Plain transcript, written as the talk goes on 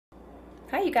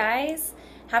Hi, you guys.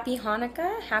 Happy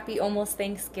Hanukkah. Happy almost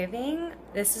Thanksgiving.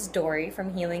 This is Dory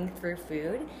from Healing Through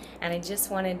Food, and I just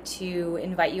wanted to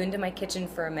invite you into my kitchen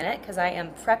for a minute because I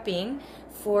am prepping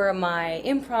for my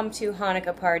impromptu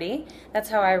Hanukkah party. That's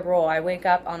how I roll. I wake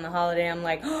up on the holiday, I'm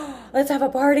like, oh, let's have a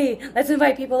party. Let's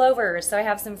invite people over. So I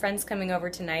have some friends coming over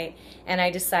tonight, and I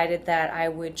decided that I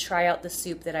would try out the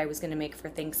soup that I was going to make for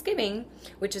Thanksgiving,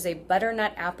 which is a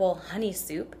butternut apple honey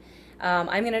soup.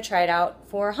 I'm going to try it out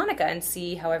for Hanukkah and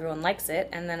see how everyone likes it,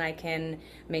 and then I can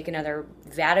make another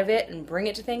vat of it and bring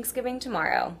it to Thanksgiving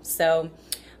tomorrow. So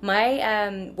my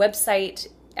website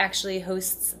actually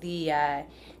hosts the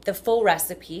full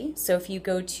recipe. So if you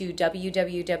go to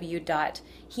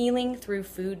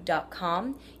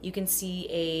www.healingthroughfood.com, you can see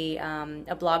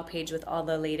a blog page with all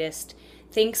the latest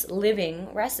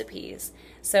Thanksgiving recipes.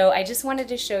 So I just wanted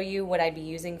to show you what I'd be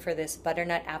using for this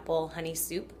butternut apple honey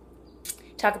soup,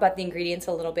 talk about the ingredients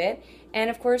a little bit, and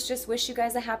of course just wish you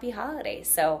guys a happy holiday.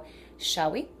 So shall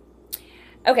we?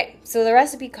 Okay, so the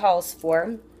recipe calls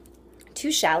for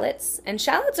 2 shallots, and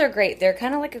shallots are great. They're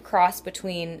kind of like a cross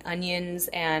between onions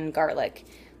and garlic.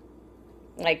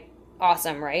 Like,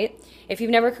 awesome, right? If you've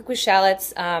never cooked with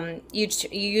shallots, you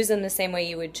use them the same way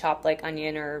you would chop like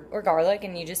onion or garlic,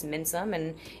 and you just mince them,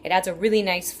 and it adds a really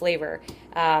nice flavor,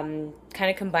 kind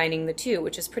of combining the two,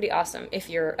 which is pretty awesome if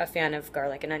you're a fan of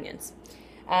garlic and onions.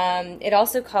 It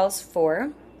also calls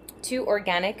for 2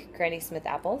 organic Granny Smith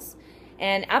apples.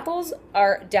 And apples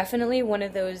are definitely one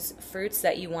of those fruits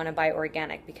that you want to buy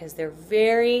organic because they're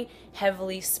very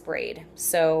heavily sprayed.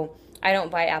 So I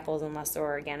don't buy apples unless they're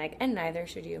organic, and neither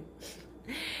should you.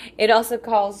 It also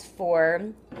calls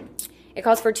for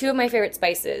 2 of my favorite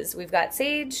spices. We've got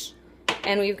sage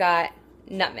and we've got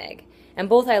nutmeg. And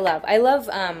both I love. I love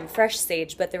fresh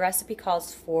sage, but the recipe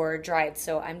calls for dried,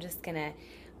 so I'm just going to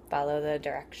follow the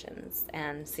directions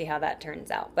and see how that turns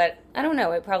out. But I don't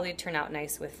know, it'd probably turn out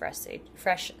nice with fresh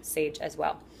sage as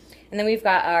well. And then we've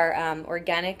got our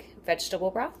organic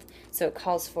vegetable broth. So it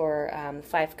calls for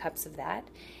 5 cups of that.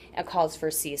 It calls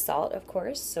for sea salt, of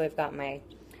course. So I've got my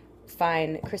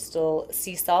fine crystal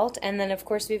sea salt. And then, of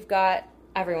course, we've got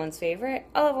everyone's favorite,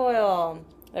 olive oil.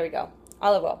 There we go,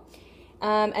 olive oil.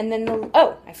 And then,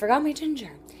 I forgot my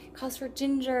ginger. Calls for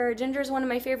ginger. Ginger is one of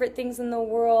my favorite things in the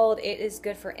world. It is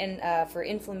good for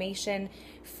inflammation,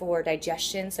 for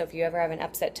digestion. So if you ever have an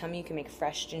upset tummy, you can make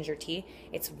fresh ginger tea.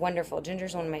 It's wonderful. Ginger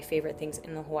is one of my favorite things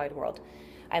in the whole wide world.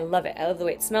 I love it. I love the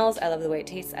way it smells. I love the way it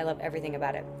tastes. I love everything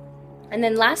about it. And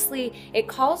then lastly, it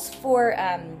calls for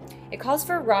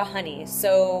raw honey.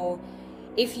 So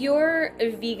if you're a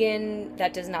vegan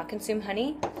that does not consume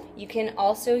honey, you can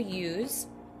also use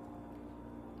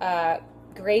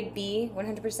grade B,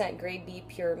 100% grade B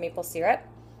pure maple syrup,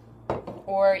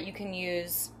 or you can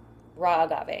use raw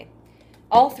agave.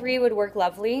 All 3 would work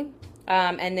lovely,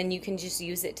 and then you can just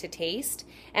use it to taste.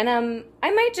 And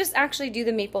I might just actually do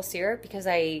the maple syrup because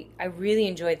I really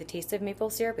enjoy the taste of maple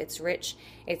syrup. It's rich,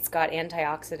 it's got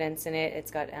antioxidants in it,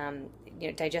 it's got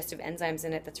digestive enzymes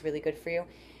in it that's really good for you.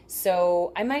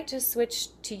 So I might just switch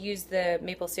to use the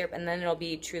maple syrup, and then it'll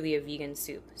be truly a vegan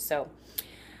soup. So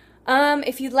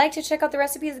if you'd like to check out the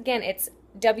recipes, again, it's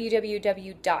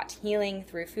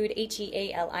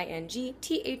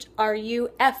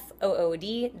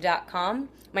www.healingthroughfood.com.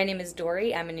 My name is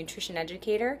Dory. I'm a nutrition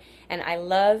educator, and I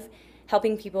love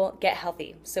helping people get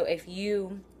healthy. So if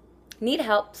you need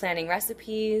help planning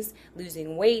recipes,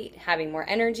 losing weight, having more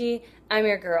energy, I'm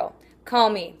your girl. Call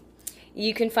me.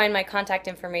 You can find my contact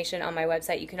information on my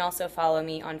website. You can also follow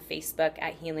me on Facebook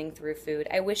at Healing Through Food.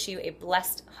 I wish you a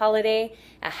blessed holiday,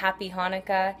 a happy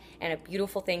Hanukkah, and a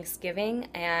beautiful Thanksgiving,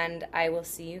 and I will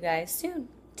see you guys soon.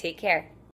 Take care.